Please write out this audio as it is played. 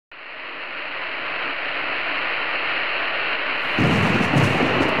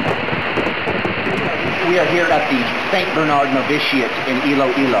We are here at the St. Bernard Novitiate in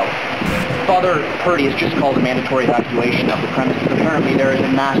Iloilo. Father Purdy has just called a mandatory evacuation of the premises. Apparently there is a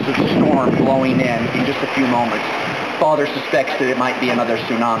massive storm blowing in just a few moments. Father suspects that it might be another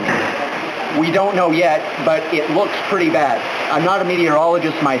tsunami. We don't know yet, but it looks pretty bad. I'm not a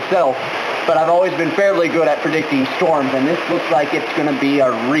meteorologist myself, but I've always been fairly good at predicting storms, and this looks like it's going to be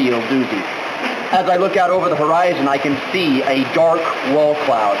a real doozy. As I look out over the horizon, I can see a dark wall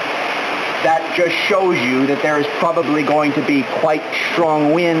cloud. That just shows you that there is probably going to be quite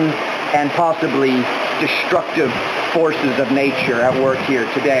strong winds and possibly destructive forces of nature at work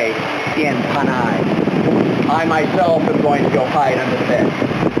here today in Panay. I myself am going to go hide under the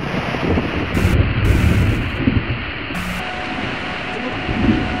bed.